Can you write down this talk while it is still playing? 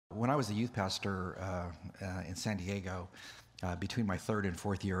When I was a youth pastor in San Diego, between my third and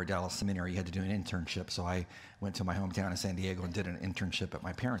fourth year at Dallas Seminary, you had to do an internship. So I went to my hometown of San Diego and did an internship at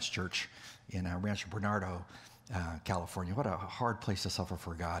my parents' church in Rancho Bernardo, California. What a hard place to suffer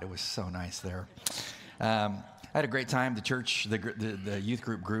for God. It was so nice there. I had a great time. The church, the youth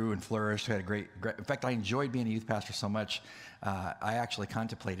group grew and flourished. I had a great. In fact, I enjoyed being a youth pastor so much, I actually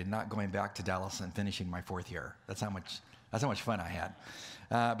contemplated not going back to Dallas and finishing my fourth year. That's how much fun I had.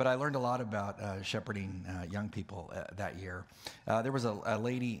 But I learned a lot about shepherding young people that year. There was a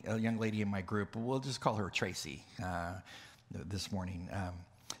young lady in my group. We'll just call her Tracy this morning.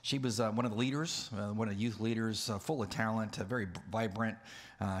 She was one of the leaders, one of the youth leaders, full of talent, very vibrant.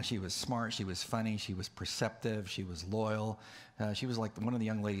 She was smart. She was funny. She was perceptive. She was loyal. She was like one of the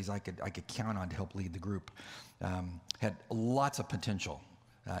young ladies I could count on to help lead the group. Had lots of potential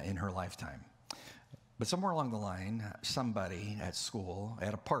in her lifetime. But somewhere along the line, somebody at school,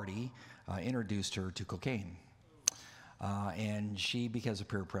 at a party, introduced her to cocaine. And she, because of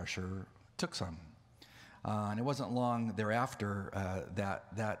peer pressure, took some. And it wasn't long thereafter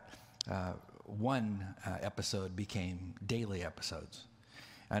that one episode became daily episodes.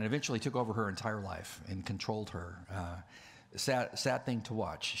 And eventually took over her entire life and controlled her. Sad thing to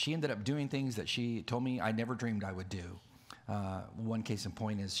watch. She ended up doing things that she told me I never dreamed I would do. One case in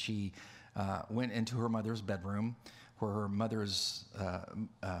point is she went into her mother's bedroom where her mother's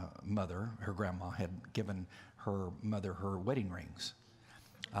mother, her grandma, had given her mother her wedding rings.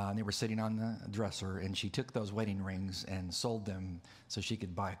 And they were sitting on the dresser, and she took those wedding rings and sold them so she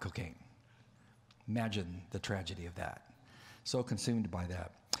could buy cocaine. Imagine the tragedy of that. So consumed by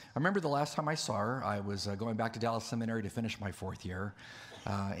that. I remember the last time I saw her, I was going back to Dallas Seminary to finish my fourth year,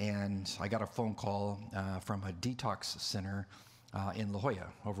 and I got a phone call from a detox center in La Jolla,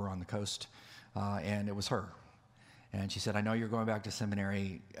 over on the coast, and it was her. And she said, I know you're going back to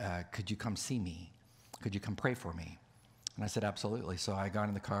seminary. Could you come see me? Could you come pray for me? And I said, absolutely. So I got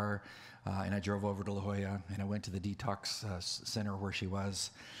in the car, and I drove over to La Jolla, and I went to the detox center where she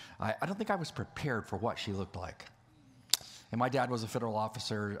was. I don't think I was prepared for what she looked like. And my dad was a federal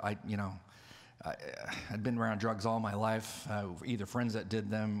officer. I'd been around drugs all my life, either friends that did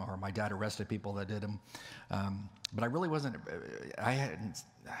them or my dad arrested people that did them. But I really wasn't,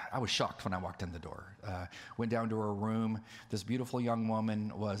 I was shocked when I walked in the door. Went down to her room. This beautiful young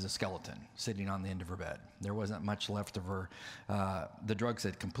woman was a skeleton sitting on the end of her bed. There wasn't much left of her. The drugs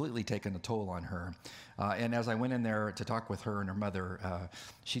had completely taken a toll on her. And as I went in there to talk with her and her mother,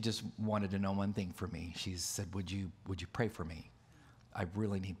 she just wanted to know one thing from me. She said, would you pray for me? I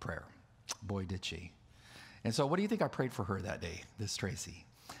really need prayer. Boy, did she. And so what do you think I prayed for her that day, this Tracy?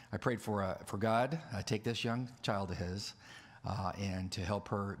 I prayed for God, take this young child of his, and to help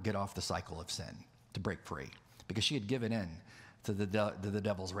her get off the cycle of sin, to break free. Because she had given in to the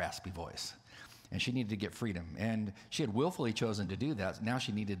devil's raspy voice. And she needed to get freedom. And she had willfully chosen to do that. Now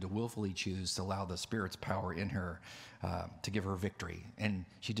she needed to willfully choose to allow the Spirit's power in her to give her victory. And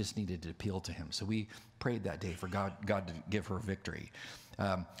she just needed to appeal to him. So we prayed that day for God to give her victory.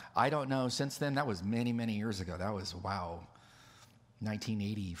 I don't know, since then, that was many, many years ago. That was,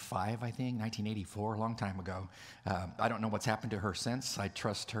 1985, I think, 1984, a long time ago. I don't know what's happened to her since. I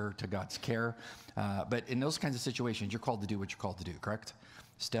trust her to God's care. But in those kinds of situations, you're called to do what you're called to do, correct?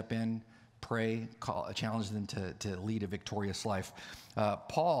 Step in, pray, challenge them to lead a victorious life.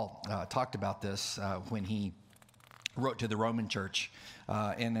 Paul talked about this when he wrote to the Roman church.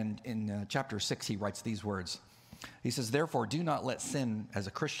 And in chapter 6, he writes these words. He says, therefore, do not let sin as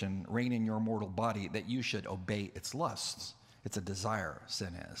a Christian reign in your mortal body that you should obey its lusts. It's a desire,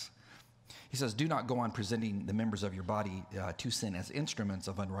 sin is. He says, do not go on presenting the members of your body to sin as instruments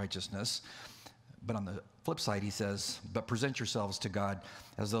of unrighteousness. But on the flip side, he says, but present yourselves to God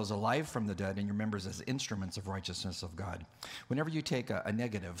as those alive from the dead and your members as instruments of righteousness of God. Whenever you take a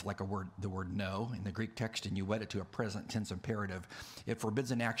negative, like the word no in the Greek text, and you wed it to a present tense imperative, it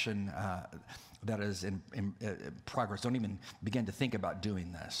forbids an action that is in progress. Don't even begin to think about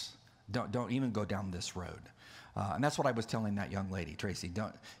doing this. Don't even go down this road. And that's what I was telling that young lady, Tracy.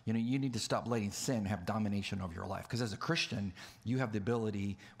 You need to stop letting sin have domination over your life. Because as a Christian, you have the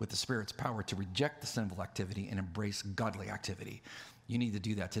ability with the Spirit's power to reject the sinful activity and embrace godly activity. You need to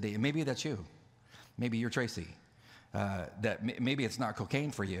do that today. And maybe that's you. Maybe you're Tracy. Maybe it's not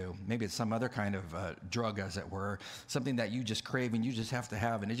cocaine for you. Maybe it's some other kind of drug, as it were, something that you just crave and you just have to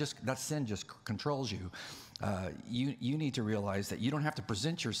have, and that sin just controls you. You need to realize that you don't have to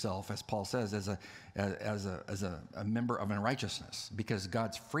present yourself, as Paul says, as a member of unrighteousness, because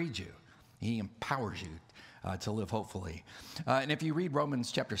God's freed you. He empowers you to live hopefully. And if you read Romans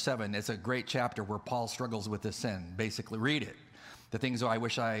chapter 7, it's a great chapter where Paul struggles with this sin. Basically, read it. The things I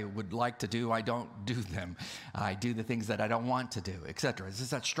wish I would like to do, I don't do them. I do the things that I don't want to do, etc. It's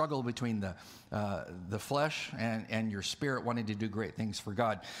just that struggle between the flesh and your spirit wanting to do great things for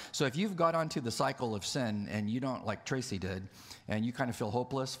God. So if you've got onto the cycle of sin and you don't, like Tracy did, and you kind of feel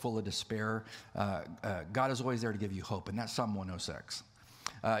hopeless, full of despair, God is always there to give you hope, and that's Psalm 106.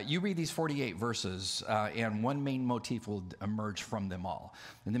 You read these 48 verses, and one main motif will emerge from them all.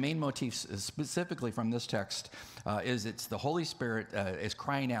 And the main motif specifically from this text is it's the Holy Spirit is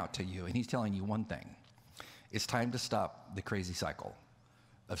crying out to you, and he's telling you one thing. It's time to stop the crazy cycle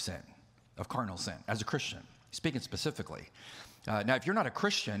of sin, of carnal sin, as a Christian, speaking specifically. Now, if you're not a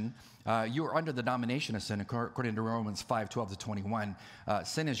Christian, you are under the domination of sin, according to Romans 5:12-21.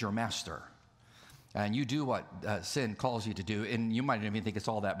 Sin is your master. And you do what sin calls you to do, and you might not even think it's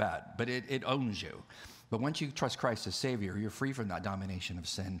all that bad, but it owns you. But once you trust Christ as Savior, you're free from that domination of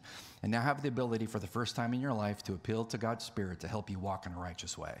sin, and now have the ability for the first time in your life to appeal to God's Spirit to help you walk in a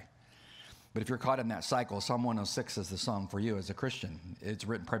righteous way. But if you're caught in that cycle, Psalm 106 is the song for you as a Christian. It's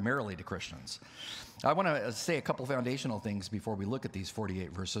written primarily to Christians. I want to say a couple foundational things before we look at these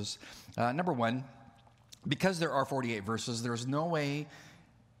 48 verses. Number one, because there are 48 verses, there's no way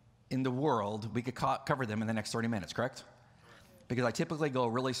in the world we could cover them in the next 30 minutes, correct? Because I typically go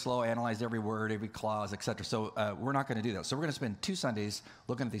really slow, analyze every word, every clause, etc. So we're not going to do that. So we're going to spend 2 Sundays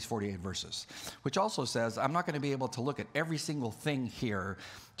looking at these 48 verses, which also says I'm not going to be able to look at every single thing here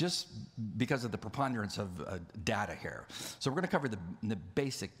just because of the preponderance of data here. So we're going to cover the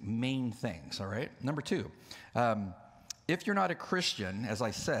basic main things, all right? Number 2, if you're not a Christian, as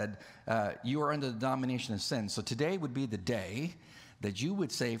I said, you are under the domination of sin. So today would be the day that you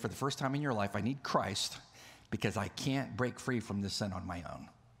would say for the first time in your life, I need Christ because I can't break free from this sin on my own.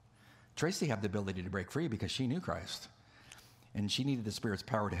 Tracy had the ability to break free because she knew Christ, and she needed the Spirit's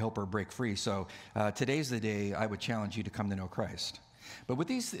power to help her break free. So today's the day I would challenge you to come to know Christ. But with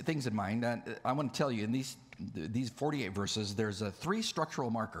these things in mind, I want to tell you in these 48 verses, there's 3 structural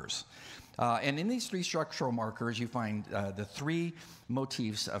markers. And in these 3 structural markers, you find the 3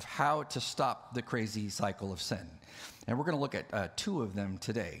 motifs of how to stop the crazy cycle of sin. And we're going to look at 2 of them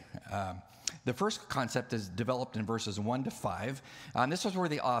today. The first concept is developed in verses 1-5. And this is where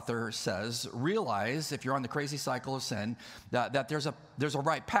the author says, realize, if you're on the crazy cycle of sin, that there's a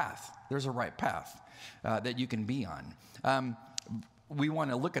right path. There's a right path that you can be on. We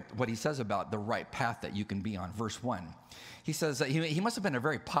want to look at what he says about the right path that you can be on. Verse 1. He says that he must have been a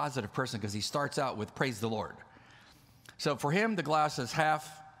very positive person because he starts out with praise the Lord. So for him, the glass is half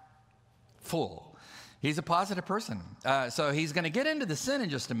full. He's a positive person. So he's going to get into the sin in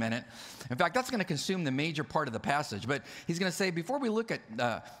just a minute. In fact, that's going to consume the major part of the passage. But he's going to say, before we look at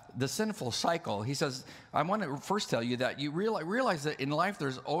the sinful cycle, he says, I want to first tell you that you realize that in life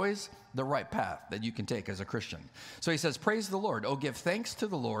there's always the right path that you can take as a Christian. So he says, praise the Lord. Oh, give thanks to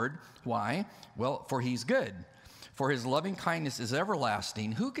the Lord. Why? Well, for he's good. For his loving kindness is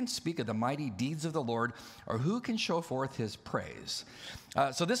everlasting. Who can speak of the mighty deeds of the Lord, or who can show forth his praise?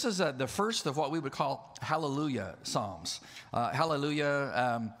 So this is the first of what we would call hallelujah psalms.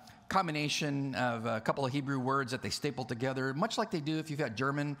 Hallelujah, combination of a couple of Hebrew words that they staple together, much like they do if you've had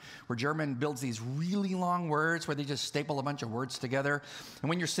German, where German builds these really long words where they just staple a bunch of words together. And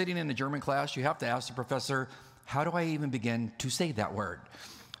when you're sitting in a German class, you have to ask the professor, how do I even begin to say that word?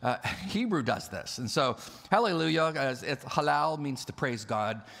 Hebrew does this. And so hallelujah, halal means to praise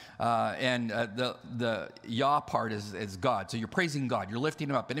God, and the Yah part is God. So you're praising God, you're lifting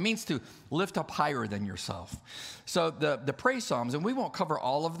him up, and it means to lift up higher than yourself. So the praise psalms, and we won't cover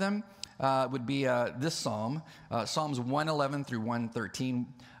all of them, would be this psalm, Psalms 111 through 113,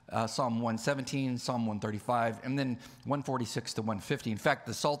 Psalm 117, Psalm 135, and then 146 to 150. In fact,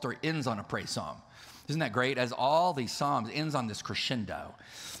 the Psalter ends on a praise psalm. Isn't that great? As all these psalms ends on this crescendo.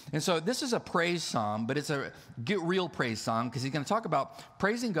 And so this is a praise psalm, but it's a get real praise psalm because he's going to talk about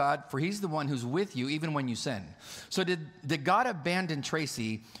praising God for he's the one who's with you even when you sin. So did God abandon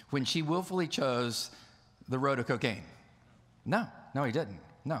Tracy when she willfully chose the road of cocaine? No, he didn't.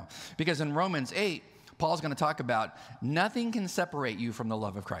 No, because in Romans 8, Paul's going to talk about nothing can separate you from the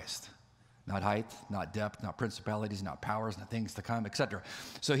love of Christ. Not height, not depth, not principalities, not powers, not things to come, etc.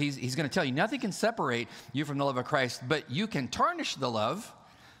 So he's going to tell you nothing can separate you from the love of Christ, but you can tarnish the love,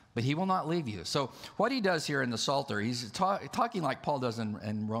 but he will not leave you. So what he does here in the Psalter, he's talking like Paul does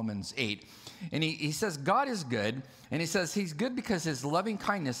in Romans 8. And he says God is good, and he says he's good because his loving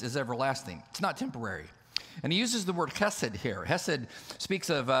kindness is everlasting. It's not temporary. And he uses the word hesed here. Hesed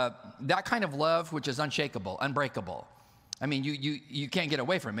speaks of that kind of love which is unshakable, unbreakable. I mean, you can't get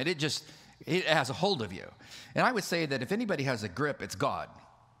away from it. It has a hold of you. And I would say that if anybody has a grip, it's God,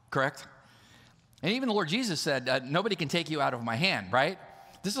 correct? And even the Lord Jesus said, nobody can take you out of my hand, right?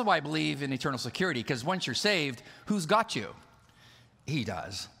 This is why I believe in eternal security, because once you're saved, who's got you? He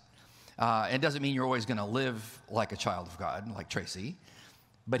does. It doesn't mean you're always going to live like a child of God, like Tracy,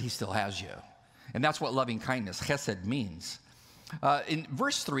 but he still has you. And that's what loving kindness, chesed, means. In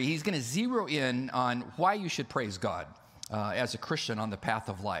verse 3, he's going to zero in on why you should praise God as a Christian on the path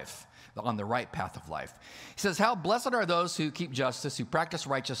of life, on the right path of life. He says, how blessed are those who keep justice, who practice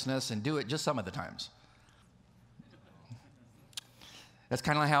righteousness, and do it just some of the times. That's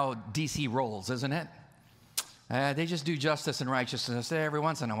kind of like how DC rolls, isn't it? They just do justice and righteousness every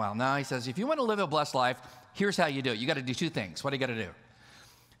once in a while. No, he says, if you want to live a blessed life, here's how you do it. You got to do two things. What do you got to do?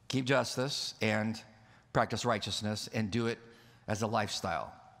 Keep justice and practice righteousness and do it as a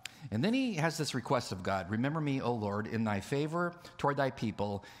lifestyle. And then he has this request of God. Remember me, O Lord, in thy favor toward thy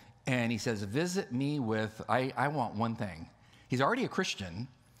people. And he says, visit me with, I want one thing. He's already a Christian,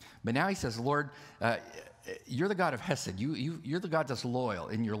 but now he says, Lord, you're the God of Hesed. You're the God that's loyal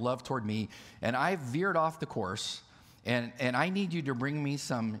in your love toward me. And I've veered off the course, and I need you to bring me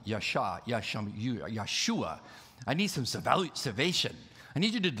some Yeshua. I need some salvation. I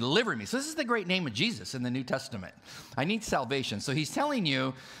need you to deliver me. So this is the great name of Jesus in the New Testament. I need salvation. So he's telling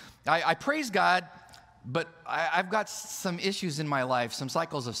you, I praise God, but I've got some issues in my life, some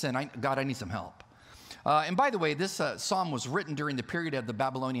cycles of sin. God, I need some help. And by the way, this psalm was written during the period of the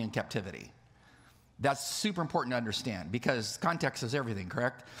Babylonian captivity. That's super important to understand because context is everything,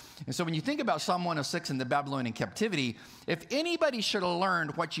 correct? And so when you think about Psalm 106 and the Babylonian captivity, if anybody should have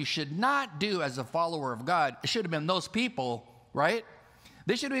learned what you should not do as a follower of God, it should have been those people, right?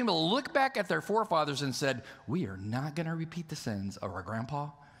 They should have been able to look back at their forefathers and said, we are not going to repeat the sins of our grandpa,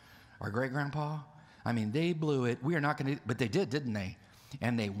 our great-grandpa. I mean, they blew it. We are not going to, but they did, didn't they?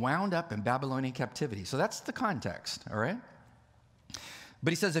 And they wound up in Babylonian captivity. So that's the context, all right?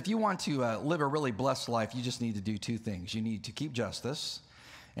 But he says if you want to live a really blessed life, you just need to do two things. You need to keep justice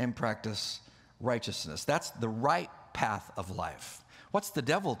and practice righteousness. That's the right path of life. What's the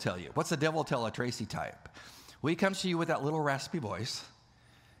devil tell you? What's the devil tell a Tracy type? Well, he comes to you with that little raspy voice,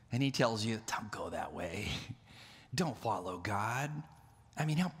 and he tells you, don't go that way. Don't follow God. I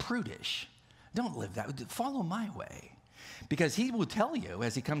mean, how prudish. Don't live that way. Follow my way. Because he will tell you,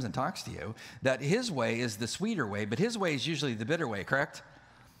 as he comes and talks to you, that his way is the sweeter way, but his way is usually the bitter way, correct?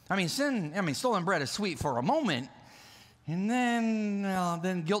 Stolen bread is sweet for a moment, and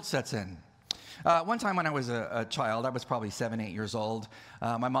then guilt sets in. One time when I was a child, I was probably 7, 8 years old,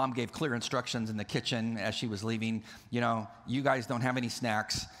 my mom gave clear instructions in the kitchen as she was leaving. You guys don't have any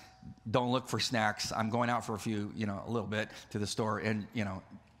snacks. Don't look for snacks. I'm going out for a little bit to the store, and,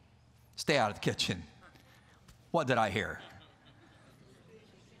 stay out of the kitchen. What did I hear?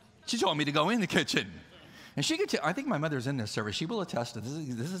 She told me to go in the kitchen. And she could I think my mother's in this service. She will attest to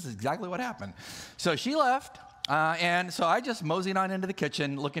this. This is exactly what happened. So she left, and so I just moseyed on into the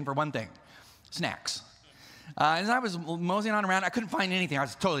kitchen looking for one thing, snacks. And I was moseying on around. I couldn't find anything. I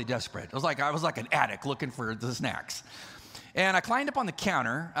was totally desperate. I was like an addict looking for the snacks. And I climbed up on the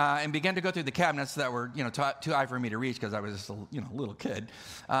counter and began to go through the cabinets that were, too high for me to reach because I was just a little kid.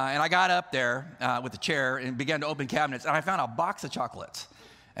 And I got up there with the chair and began to open cabinets, and I found a box of chocolates.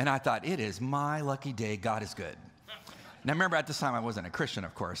 And I thought, it is my lucky day. God is good. Now, remember, at this time, I wasn't a Christian,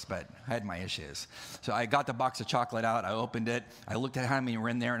 of course, but I had my issues. So I got the box of chocolate out. I opened it. I looked at how many were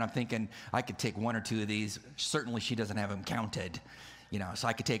in there, and I'm thinking, I could take one or two of these. Certainly, she doesn't have them counted, so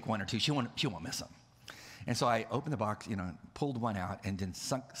I could take one or two. She won't miss them. And so I opened the box, pulled one out, and then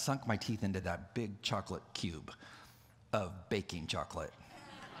sunk my teeth into that big chocolate cube of baking chocolate.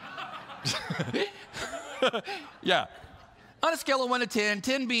 Yeah. On a scale of 1 to 10,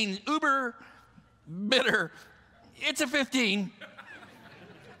 10 being uber bitter, it's a 15.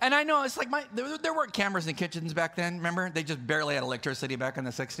 And I know it's like there weren't cameras in kitchens back then, remember? They just barely had electricity back in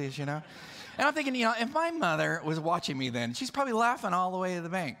the 60s, And I'm thinking, if my mother was watching me then, she's probably laughing all the way to the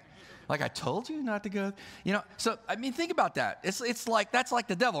bank. Like, I told you not to go, So, think about that. It's like, that's like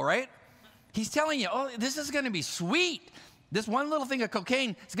the devil, right? He's telling you, oh, this is going to be sweet. This one little thing of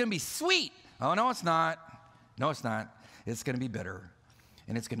cocaine is going to be sweet. Oh, no, it's not. No, it's not. It's going to be bitter,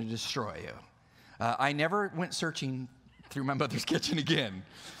 and it's going to destroy you. I never went searching through my mother's kitchen again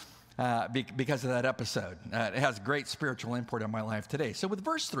because of that episode. It has great spiritual import on my life today. So with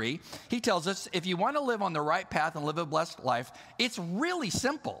verse 3, he tells us, if you want to live on the right path and live a blessed life, it's really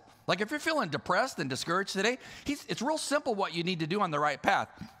simple. Like if you're feeling depressed and discouraged today, it's real simple what you need to do on the right path.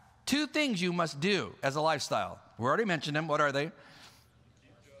 2 things you must do as a lifestyle. We already mentioned them. What are they?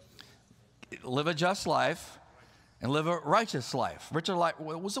 Live a just life and live a righteous life. Richer life.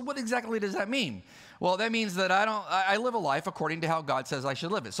 So what exactly does that mean? Well, that means that I live a life according to how God says I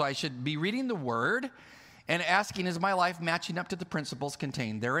should live it. So I should be reading the Word and asking, is my life matching up to the principles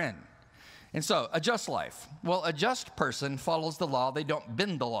contained therein? And so, a just life. Well, a just person follows the law. They don't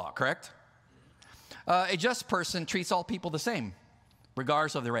bend the law, correct? A just person treats all people the same,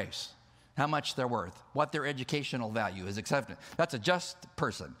 regardless of their race, how much they're worth, what their educational value is accepted. That's a just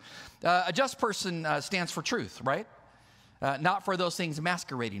person. A just person stands for truth, right? Not for those things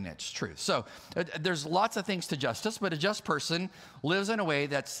masquerading as truth. So there's lots of things to justice, but a just person lives in a way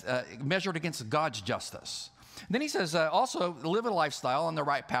that's measured against God's justice. And then he says, also live a lifestyle on the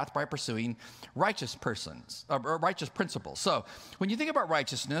right path by pursuing righteous persons, or righteous principles. So when you think about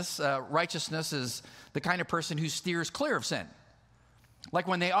righteousness, righteousness is the kind of person who steers clear of sin. Like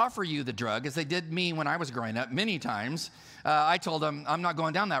when they offer you the drug, as they did me when I was growing up, many times, I told them, I'm not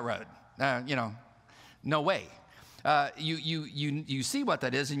going down that road. No way. You see what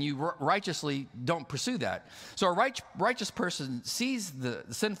that is, and you righteously don't pursue that. So a righteous person sees the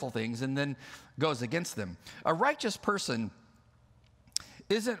sinful things and then goes against them. A righteous person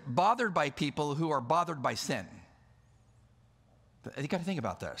isn't bothered by people who are bothered by sin. You got to think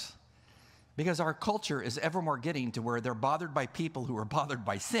about this, because our culture is ever more getting to where they're bothered by people who are bothered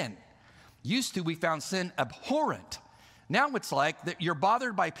by sin. Used to, we found sin abhorrent. Now it's like that you're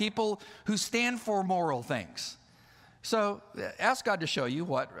bothered by people who stand for moral things. So ask God to show you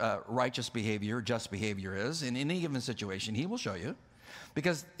what righteous behavior, just behavior is in any given situation. He will show you.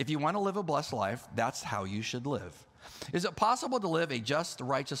 Because if you want to live a blessed life, that's how you should live. Is it possible to live a just,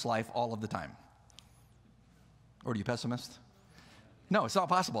 righteous life all of the time? Or are you pessimist? No, it's not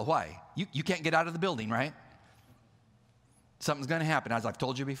possible. Why? You can't get out of the building, right? Something's going to happen, as I've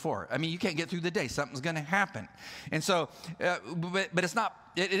told you before. I mean, you can't get through the day. Something's going to happen. And so, but it's not,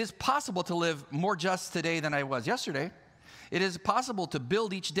 it is possible to live more just today than I was yesterday. It is possible to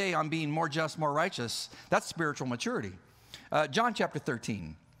build each day on being more just, more righteous. That's spiritual maturity. John chapter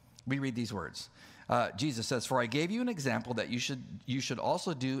 13, we read these words. Jesus says, "For I gave you an example that you should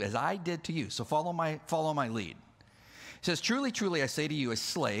also do as I did to you." So follow my lead. He says, "Truly, truly, I say to you, a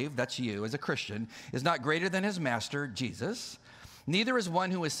slave," that's you as a Christian, "is not greater than his master, Jesus. Neither is one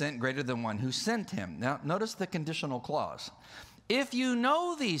who is sent greater than one who sent him." Now, notice the conditional clause. If you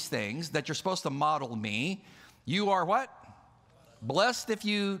know these things that you're supposed to model me, you are what? Blessed if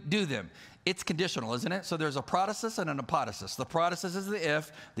you do them. It's conditional, isn't it? So there's a protasis and an apodosis. The protasis is the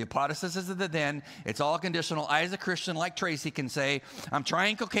if, the apodosis is the then. It's all conditional. I, as a Christian, like Tracy, can say, I'm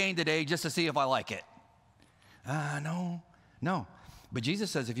trying cocaine today just to see if I like it. No. But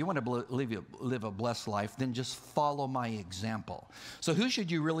Jesus says, if you want to live a blessed life, then just follow my example. So who should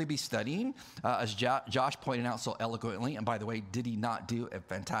you really be studying? As Josh pointed out so eloquently, and by the way, did he not do a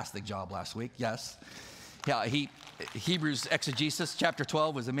fantastic job last week? Yes. Yeah, Hebrews exegesis, chapter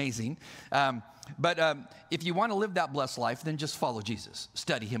 12 was amazing. But if you want to live that blessed life, then just follow Jesus.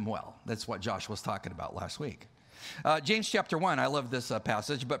 Study him well. That's what Josh was talking about last week. James chapter 1, I love this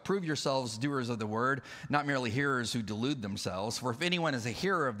passage, "But prove yourselves doers of the word, not merely hearers who delude themselves. For if anyone is a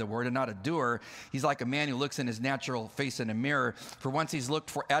hearer of the word and not a doer, he's like a man who looks in his natural face in a mirror. For once he's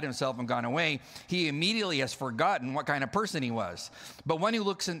looked at himself and gone away, he immediately has forgotten what kind of person he was. But one who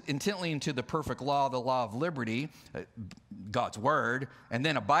looks intently into the perfect law, the law of liberty," God's word, "and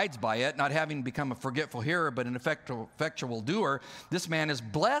then abides by it, not having become a forgetful hearer, but an effectual doer, this man is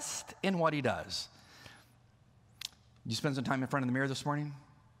blessed in what he does." You spend some time in front of the mirror this morning?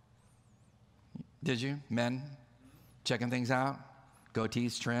 Did you? Men, checking things out?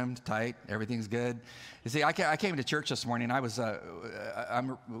 Goatees trimmed, tight, everything's good. You see, I came to church this morning.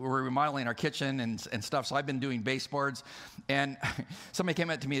 We're remodeling our kitchen and stuff, so I've been doing baseboards. And somebody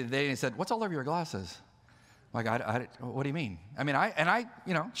came up to me today and said, "What's all over your glasses?" Like, what do you mean? I mean, I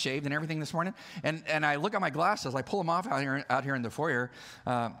shaved and everything this morning, and I look at my glasses, I pull them off out here in the foyer.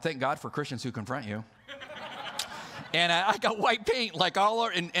 Thank God for Christians who confront you. And I got white paint like all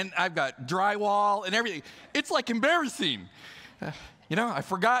over, and I've got drywall and everything. It's like embarrassing. I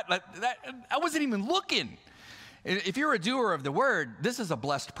forgot that I wasn't even looking. If you're a doer of the word, this is a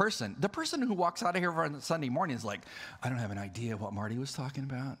blessed person. The person who walks out of here on Sunday morning is like, I don't have an idea what Marty was talking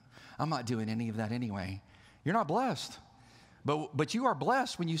about. I'm not doing any of that anyway. You're not blessed. But you are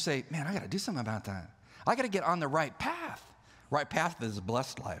blessed when you say, man, I got to do something about that. I got to get on the right path. Right path is a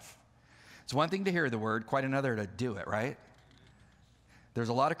blessed life. It's one thing to hear the word, quite another to do it, right? There's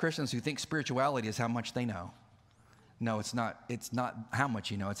a lot of Christians who think spirituality is how much they know. No, it's not. It's not how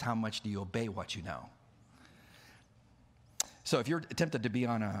much you know. It's how much do you obey what you know. So if you're tempted to be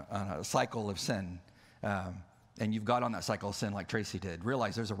on a cycle of sin, and you've got on that cycle of sin like Tracy did,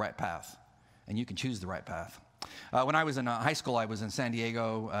 realize there's a right path, and you can choose the right path. When I was in high school, I was in San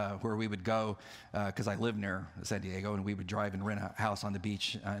Diego, where we would go, because I lived near San Diego, and we would drive and rent a house on the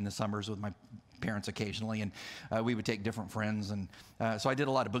beach in the summers with my parents occasionally, and we would take different friends, and so I did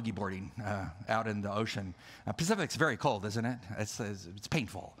a lot of boogie boarding out in the ocean. Pacific's very cold, isn't it? It's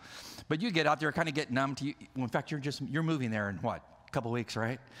painful, but you get out there, kind of get numb to. In fact, you're moving there in what? Couple weeks,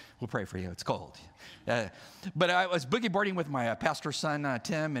 right? We'll pray for you. It's cold. But I was boogie boarding with my pastor's son,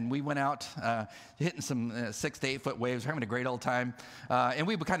 Tim, and we went out hitting some 6 to 8 foot waves, having a great old time. And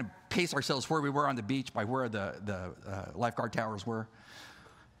we would kind of pace ourselves where we were on the beach by where the lifeguard towers were.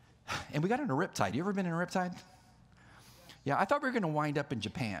 And we got in a riptide. You ever been in a riptide? Yeah, I thought we were going to wind up in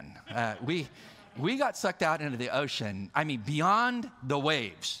Japan. We got sucked out into the ocean, I mean, beyond the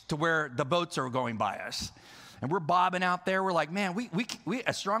waves to where the boats are going by us. And we're bobbing out there. We're like, man, we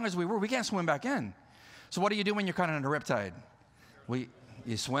as strong as we were, we can't swim back in. So what do you do when you're kind of in a riptide?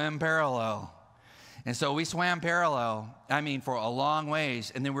 You swim parallel. And so we swam parallel, I mean, for a long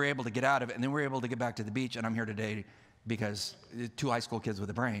ways, and then we were able to get out of it, and then we were able to get back to the beach, and I'm here today because 2 high school kids with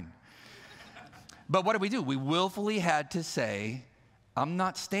a brain. But what did? We willfully had to say, I'm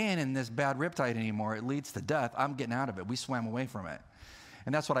not staying in this bad riptide anymore. It leads to death. I'm getting out of it. We swam away from it.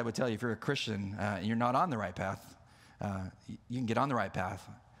 And that's what I would tell you. If you're a Christian and you're not on the right path, you can get on the right path.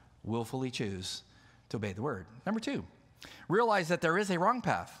 Willfully choose to obey the word. Number 2, realize that there is a wrong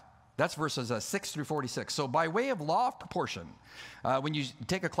path. That's verses 6 through 46. So by way of law of proportion, when you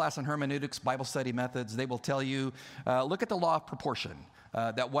take a class on hermeneutics, Bible study methods, they will tell you, look at the law of proportion.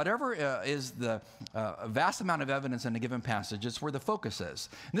 That whatever is the vast amount of evidence in a given passage, it's where the focus is.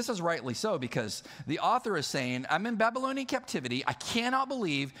 And this is rightly so, because the author is saying, I'm in Babylonian captivity. I cannot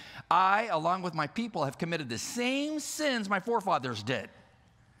believe I, along with my people, have committed the same sins my forefathers did.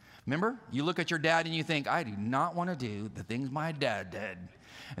 Remember, you look at your dad and you think, I do not want to do the things my dad did.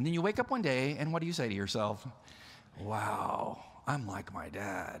 And then you wake up one day and what do you say to yourself? Wow, I'm like my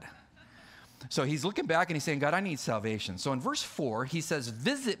dad. So he's looking back and he's saying, God, I need salvation. So in verse 4, he says,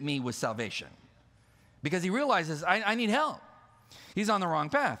 visit me with salvation. Because he realizes, I need help. He's on the wrong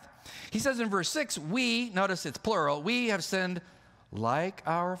path. He says in verse 6, notice it's plural, we have sinned like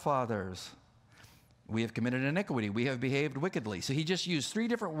our fathers. We have committed iniquity. We have behaved wickedly. So he just used 3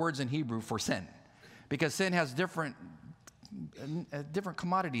 different words in Hebrew for sin. Because sin has different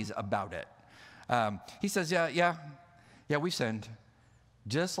commodities about it. He says, yeah, we sinned.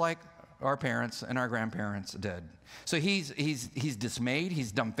 Just like our parents and our grandparents did. So he's dismayed,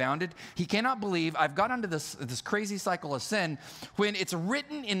 he's dumbfounded. He cannot believe I've got into this crazy cycle of sin when it's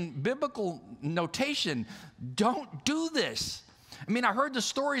written in biblical notation, don't do this. I mean, I heard the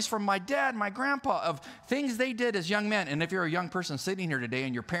stories from my dad, my grandpa, of things they did as young men. And if you're a young person sitting here today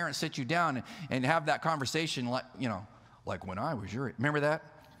and your parents sit you down and have that conversation, like when I was your age. Remember that?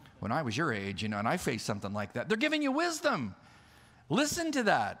 When I was your age, and I faced something like that. They're giving you wisdom. Listen to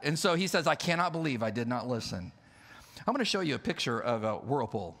that. And so he says, I cannot believe I did not listen. I'm going to show you a picture of a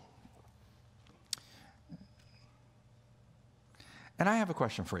whirlpool. And I have a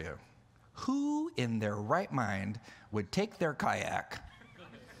question for you. Who in their right mind would take their kayak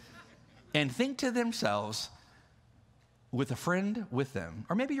and think to themselves, with a friend with them,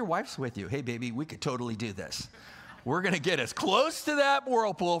 or maybe your wife's with you, hey, baby, we could totally do this. We're going to get as close to that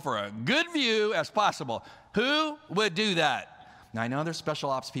whirlpool for a good view as possible. Who would do that? Now, I know there's special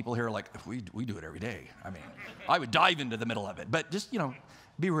ops people here like, we do it every day. I mean, I would dive into the middle of it. But just,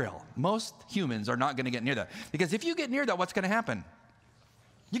 be real. Most humans are not going to get near that. Because if you get near that, what's going to happen?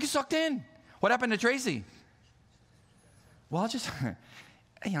 You get sucked in. What happened to Tracy? Well,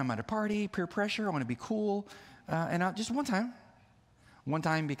 I'm at a party, peer pressure, I want to be cool. And just one time. One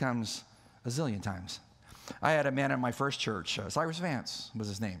time becomes a zillion times. I had a man at my first church, Cyrus Vance was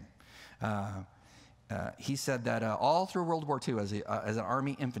his name. He said that all through World War II, as an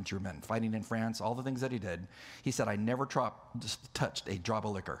army infantryman fighting in France, all the things that he did, he said, I never touched a drop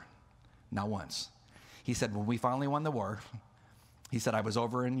of liquor, not once. He said, when we finally won the war, he said, I was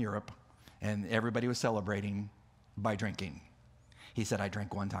over in Europe, and everybody was celebrating by drinking. He said, I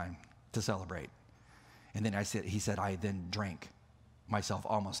drank one time to celebrate. And then he said, I then drank myself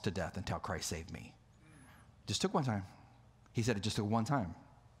almost to death until Christ saved me. Just took one time. He said it just took one time.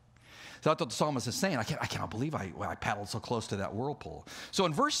 So that's what the psalmist is saying. I cannot believe I paddled so close to that whirlpool. So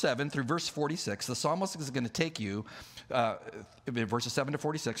in verse 7 through verse 46, the psalmist is going to take you, verses 7 to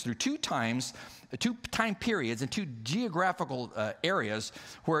 46, through 2 time periods and 2 geographical areas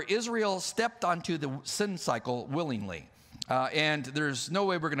where Israel stepped onto the sin cycle willingly. And there's no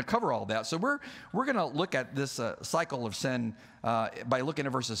way we're going to cover all that. So we're going to look at this cycle of sin by looking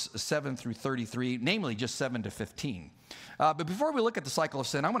at verses 7 through 33, namely just 7 to 15. But before we look at the cycle of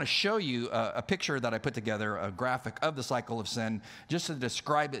sin, I want to show you a picture that I put together, a graphic of the cycle of sin, just to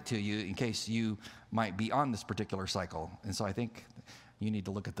describe it to you in case you might be on this particular cycle. And so I think you need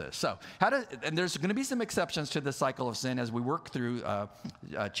to look at this. So and there's going to be some exceptions to the cycle of sin as we work through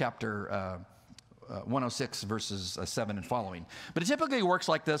chapter 106 verses 7 and following. But it typically works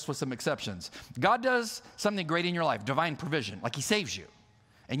like this with some exceptions. God does something great in your life, divine provision, like he saves you.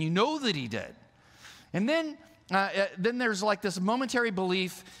 And you know that he did. And then there's like this momentary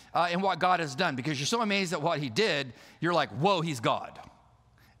belief in what God has done, because you're so amazed at what he did, you're like, whoa, he's God.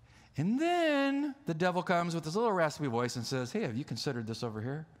 And then the devil comes with this little raspy voice and says, hey, have you considered this over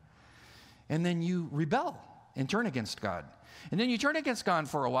here? And then you rebel and turn against God. And then you turn against God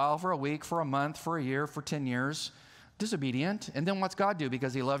for a while, for a week, for a month, for a year, for 10 years, disobedient. And then what's God do?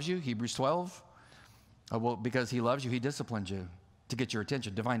 Because he loves you, Hebrews 12. Well, because he loves you, he disciplines you to get your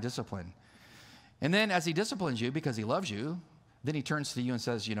attention, divine discipline. And then as he disciplines you because he loves you, then he turns to you and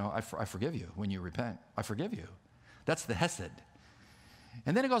says, I forgive you when you repent. I forgive you. That's the Hesed.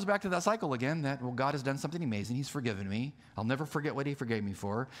 And then it goes back to that cycle again that, well, God has done something amazing. He's forgiven me. I'll never forget what he forgave me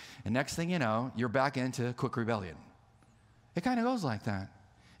for. And next thing you know, you're back into quick rebellion. It kind of goes like that.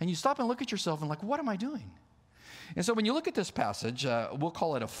 And you stop and look at yourself and like, what am I doing? And so when you look at this passage, we'll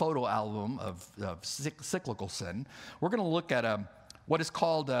call it a photo album of cyclical sin. We're going to look at what is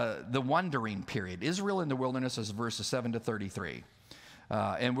called the wandering period. Israel in the wilderness is verses 7 to 33.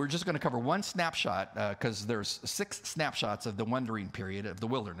 And we're just going to cover one snapshot because there's 6 snapshots of the wandering period of the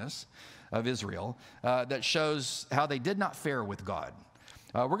wilderness of Israel that shows how they did not fare with God.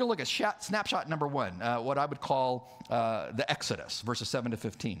 We're going to look at snapshot number 1, what I would call the Exodus, verses 7 to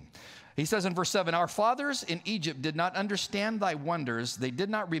 15. He says in verse 7, our fathers in Egypt did not understand thy wonders. They did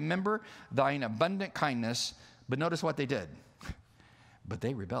not remember thine abundant kindness. But notice what they did. But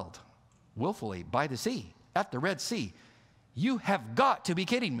they rebelled willfully by the sea, at the Red Sea. You have got to be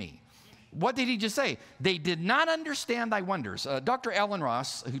kidding me. What did he just say? They did not understand thy wonders. Dr. Alan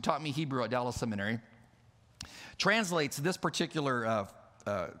Ross, who taught me Hebrew at Dallas Seminary, translates this particular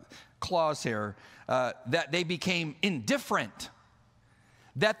clause here, that they became indifferent,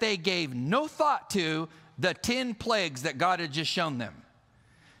 that they gave no thought to the 10 plagues that God had just shown them.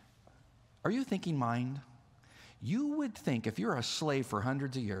 Are you thinking mind? You would think if you're a slave for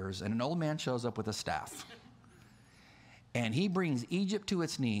hundreds of years and an old man shows up with a staff and he brings Egypt to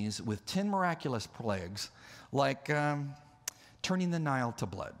its knees with 10 miraculous plagues, like turning the Nile to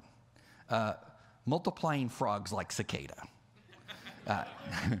blood, multiplying frogs like cicada.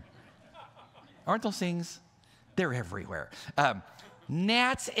 Aren't those things? They're everywhere.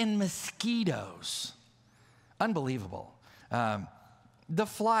 Gnats and mosquitoes. Unbelievable. The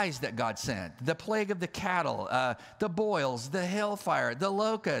flies that God sent, the plague of the cattle, the boils, the hailfire, the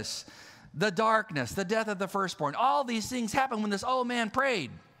locusts, the darkness, the death of the firstborn. All these things happened when this old man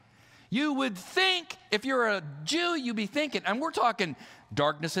prayed. You would think, if you're a Jew, you'd be thinking, and we're talking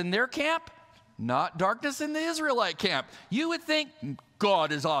darkness in their camp, not darkness in the Israelite camp. You would think,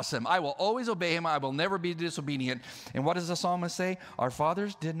 God is awesome. I will always obey him. I will never be disobedient. And what does the psalmist say? Our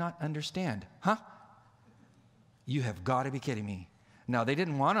fathers did not understand. Huh? You have got to be kidding me. No, they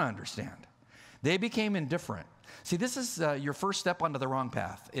didn't want to understand. They became indifferent. See, this is your first step onto the wrong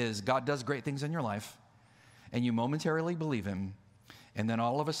path, is God does great things in your life, and you momentarily believe him, and then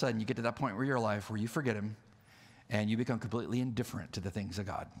all of a sudden you get to that point where your life where you forget him, and you become completely indifferent to the things of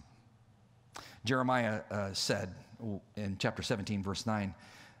God. Jeremiah said in chapter 17, verse 9,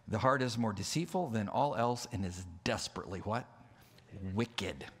 the heart is more deceitful than all else and is desperately what?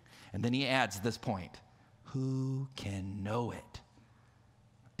 Wicked. And then he adds this point, who can know it?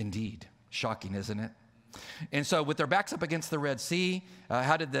 Indeed. Shocking, isn't it? And so with their backs up against the Red Sea,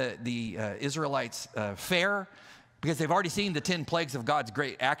 how did the Israelites fare? Because they've already seen the 10 plagues of God's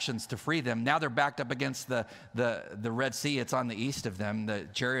great actions to free them. Now they're backed up against the Red Sea. It's on the east of them. The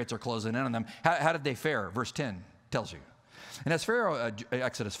chariots are closing in on them. How did they fare? Verse 10 tells you. And as Pharaoh,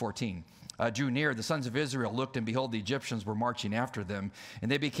 Exodus 14, drew near, the sons of Israel looked, and behold, the Egyptians were marching after them,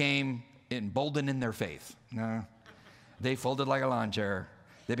 and they became emboldened in their faith. They folded like a lawn chair.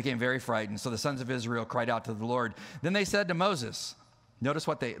 They became very frightened. So the sons of Israel cried out to the Lord. Then they said to Moses, notice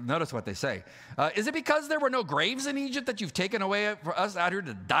what they say. Is it because there were no graves in Egypt that you've taken away for us out here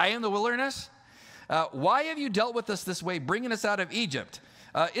to die in the wilderness? Why have you dealt with us this way, bringing us out of Egypt?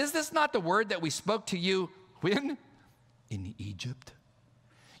 Is this not the word that we spoke to you when? In Egypt?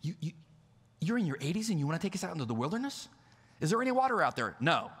 You're in your 80s and you want to take us out into the wilderness? Is there any water out there?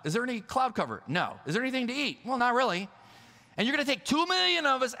 No. Is there any cloud cover? No. Is there anything to eat? Well, not really. And you're going to take 2 million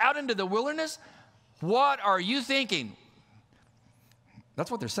of us out into the wilderness? What are you thinking? That's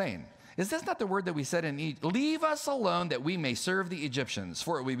what they're saying. Is this not the word that we said in Egypt? Leave us alone that we may serve the Egyptians,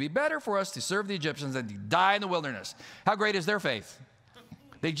 for it would be better for us to serve the Egyptians than to die in the wilderness. How great is their faith?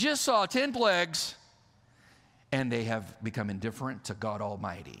 They just saw 10 plagues, and they have become indifferent to God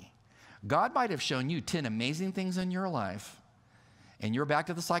Almighty. God might have shown you 10 amazing things in your life, and you're back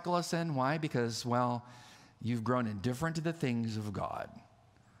to the cycle of sin. Why? Because, well, you've grown indifferent to the things of God.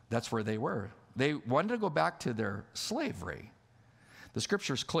 That's where they were. They wanted to go back to their slavery. The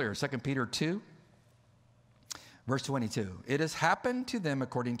scripture is clear. 2 Peter 2, verse 22. It has happened to them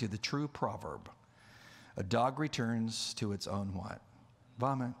according to the true proverb. A dog returns to its own what?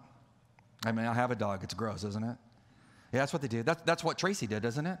 Vomit. I mean, I have a dog. It's gross, isn't it? Yeah, that's what they do. That's what Tracy did,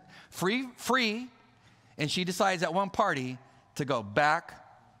 isn't it? Free, and she decides at one party to go back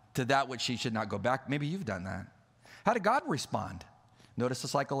to that which she should not go back. Maybe you've done that. How did God respond? Notice the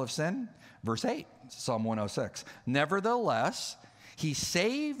cycle of sin. Verse 8, Psalm 106. Nevertheless, he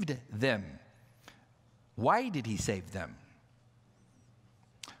saved them. Why did he save them?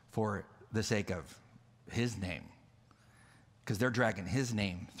 For the sake of his name. Because they're dragging his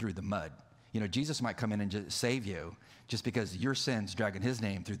name through the mud. You know, Jesus might come in and just save you just because your sin's dragging his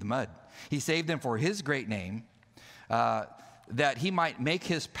name through the mud. He saved them for his great name, that he might make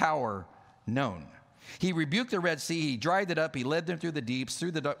his power known. He rebuked the Red Sea, he dried it up, he led them through the deeps,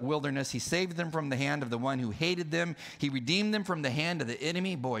 through the wilderness. He saved them from the hand of the one who hated them. He redeemed them from the hand of the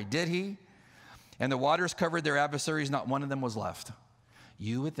enemy. Boy, did he. And the waters covered their adversaries, not one of them was left.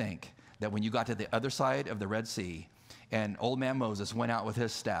 You would think that when you got to the other side of the Red Sea, and old man Moses went out with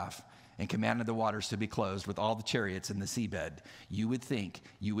his staff and commanded the waters to be closed with all the chariots in the seabed, you would think,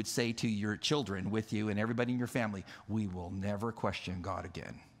 you would say to your children with you and everybody in your family, we will never question God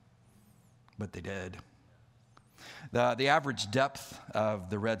again. But they did. The average depth of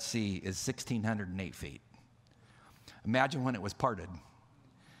the Red Sea is 1,608 feet. Imagine when it was parted.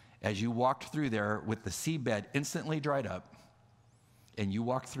 As you walked through there with the seabed instantly dried up, and you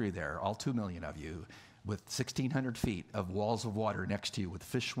walked through there, all 2 million of you, with 1,600 feet of walls of water next to you with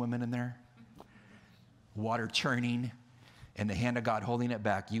fish swimming in there, water churning, and the hand of God holding it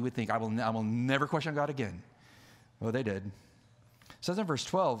back, you would think, I will never question God again. Well, they did. It says in verse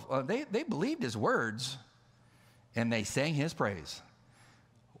 12, they believed his words, and they sang his praise.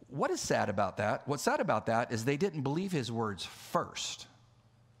 What is sad about that? What's sad about that is they didn't believe his words first.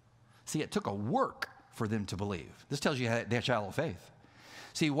 See, it took a work for them to believe. This tells you they had shallow faith.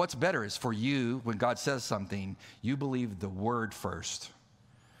 See, what's better is for you, when God says something, you believe the word first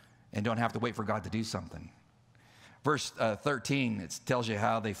and don't have to wait for God to do something. Verse 13, it tells you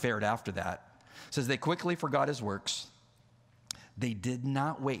how they fared after that. It says, they quickly forgot his works. They did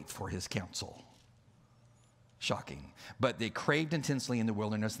not wait for his counsel. Shocking. But they craved intensely in the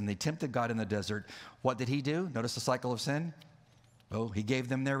wilderness, and they tempted God in the desert. What did he do? Notice the cycle of sin. Oh, he gave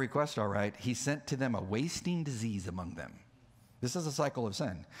them their request, all right. He sent to them a wasting disease among them. This is a cycle of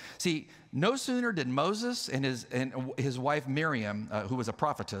sin. See, no sooner did Moses and his wife Miriam, who was a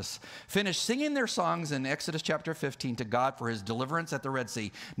prophetess, finish singing their songs in Exodus chapter 15 to God for his deliverance at the Red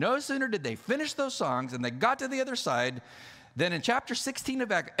Sea. No sooner did they finish those songs and they got to the other side, then in chapter 16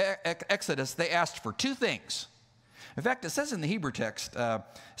 of Exodus, they asked for two things. In fact, it says in the Hebrew text, it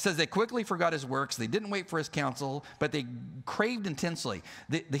says they quickly forgot his works, they didn't wait for his counsel, but they craved intensely.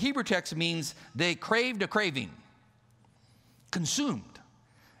 The Hebrew text means they craved a craving. Consumed.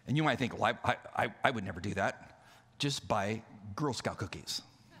 And you might think, well, I would never do that. Just buy Girl Scout cookies.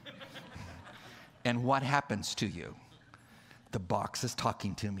 And what happens to you? The box is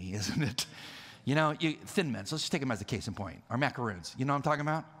talking to me, isn't it? You know, Thin Mints, let's just take them as a case in point. Or macaroons, you know what I'm talking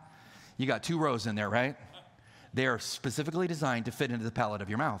about? You got 2 rows in there, right? They are specifically designed to fit into the palate of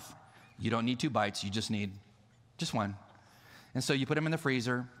your mouth. You don't need 2 bites, you just need just one. And so you put them in the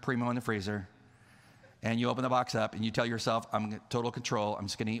freezer, primo in the freezer, and you open the box up and you tell yourself, I'm in total control, I'm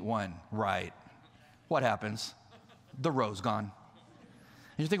just gonna eat one. Right. What happens? The row's gone.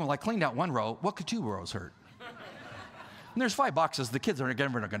 And you're thinking, well, I cleaned out 1 row, what could 2 rows hurt? And there's 5 boxes, the kids are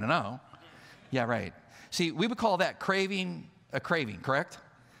never gonna know. Yeah, right. See, we would call that craving a craving, correct?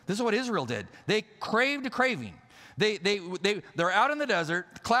 This is what Israel did. They craved a craving. They're out in the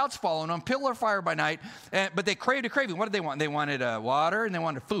desert, clouds following them, pillar of fire by night, but they craved a craving. What did they want? They wanted water and they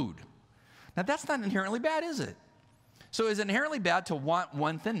wanted food. Now, that's not inherently bad, is it? So is it inherently bad to want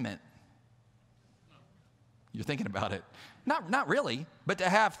 1 Thin Mint? You're thinking about it. Not really, but to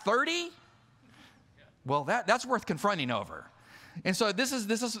have 30? Well, that's worth confronting over. And so this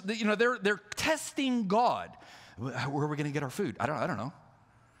is you know, they're testing God. Where are we going to get our food? I don't know.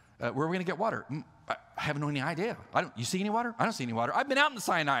 Where are we going to get water? I have no idea. You see any water? I don't see any water. I've been out in the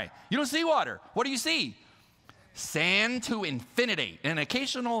Sinai. You don't see water. What do you see? Sand to infinity, and an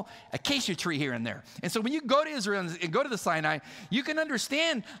occasional acacia tree here and there. And so when you go to Israel and go to the Sinai, you can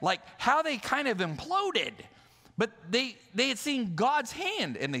understand like how they kind of imploded. But they had seen God's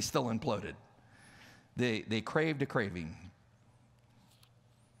hand, and they still imploded. They craved a craving.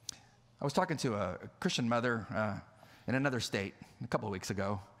 I was talking to a Christian mother in another state a couple of weeks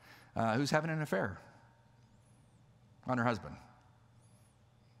ago who's having an affair on her husband.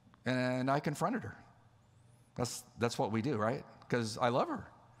 And I confronted her. That's what we do, right? Because I love her,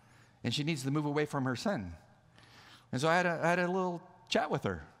 and she needs to move away from her sin. And so I had a little chat with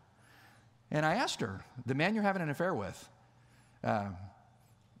her, and I asked her, the man you're having an affair with, how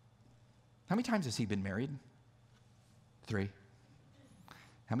many times has he been married? 3.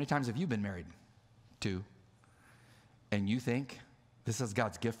 How many times have you been married? 2. And you think this is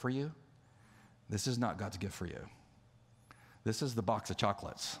God's gift for you? This is not God's gift for you. This is the box of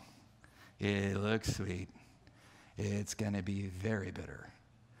chocolates. It looks sweet. It's going to be very bitter.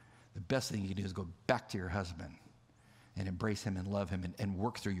 The best thing you can do is go back to your husband and embrace him and love him and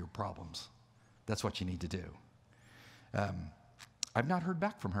work through your problems. That's what you need to do. I've not heard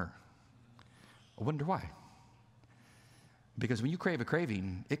back from her. I wonder why. Because when you crave a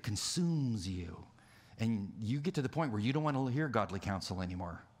craving, it consumes you. And you get to the point where you don't want to hear godly counsel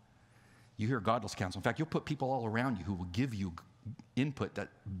anymore. You hear godless counsel. In fact, you'll put people all around you who will give you input that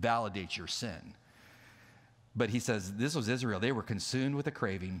validates your sin. But he says, this was Israel. They were consumed with a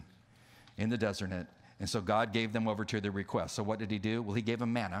craving in the desert. And so God gave them over to their request. So what did he do? Well, he gave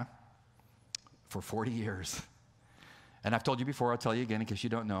them manna for 40 years. And I've told you before, I'll tell you again in case you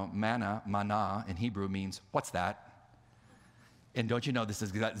don't know, manna in Hebrew means, what's that? And don't you know this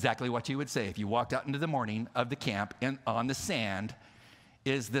is exactly what you would say if you walked out into the morning of the camp and on the sand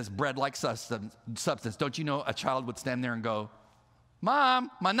is this bread-like substance. Don't you know a child would stand there and go, Mom,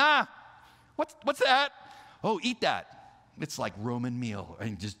 manna, what's that? Oh, eat that. It's like Roman meal.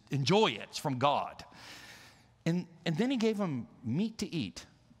 And just enjoy it. It's from God. And then he gave them meat to eat.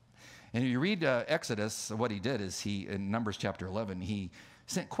 And if you read Exodus, what he did is in Numbers chapter 11, he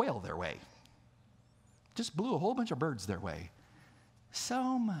sent quail their way. Just blew a whole bunch of birds their way.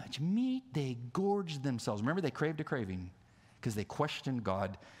 So much meat, they gorged themselves. Remember, they craved a craving because they questioned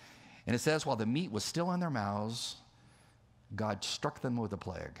God. And it says, while the meat was still in their mouths, God struck them with a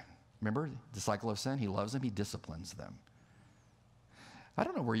plague. Remember, the cycle of sin, he loves them, he disciplines them. I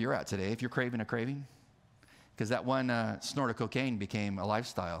don't know where you're at today, if you're craving a craving, because that one snort of cocaine became a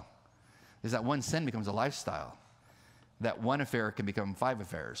lifestyle. Is that one sin becomes a lifestyle. That one affair can become 5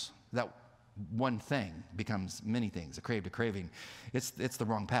 affairs. That one thing becomes many things, a craving. It's the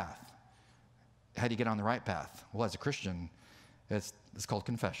wrong path. How do you get on the right path? Well, as a Christian, it's called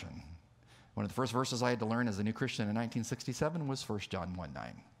confession. One of the first verses I had to learn as a new Christian in 1967 was 1 John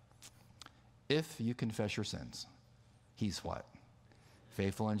 1:9. If you confess your sins, he's what?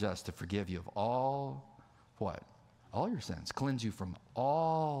 Faithful and just to forgive you of all, what? All your sins. Cleanse you from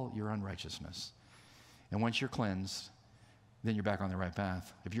all your unrighteousness. And once you're cleansed, then you're back on the right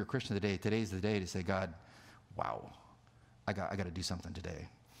path. If you're a Christian today, today's the day to say, God, wow, I got to do something today.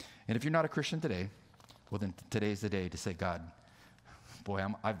 And if you're not a Christian today, well, then today's the day to say, God, boy,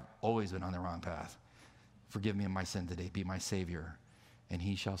 I've always been on the wrong path. Forgive me of my sin today. Be my Savior. And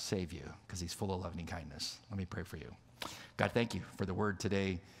he shall save you because he's full of loving kindness. Let me pray for you. God, thank you for the word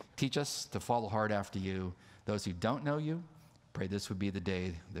today. Teach us to follow hard after you. Those who don't know you, pray this would be the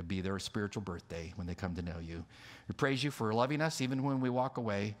day that be their spiritual birthday when they come to know you. We praise you for loving us even when we walk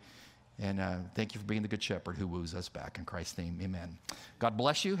away. And thank you for being the good shepherd who woos us back. In Christ's name, amen. God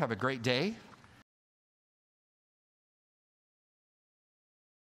bless you. Have a great day.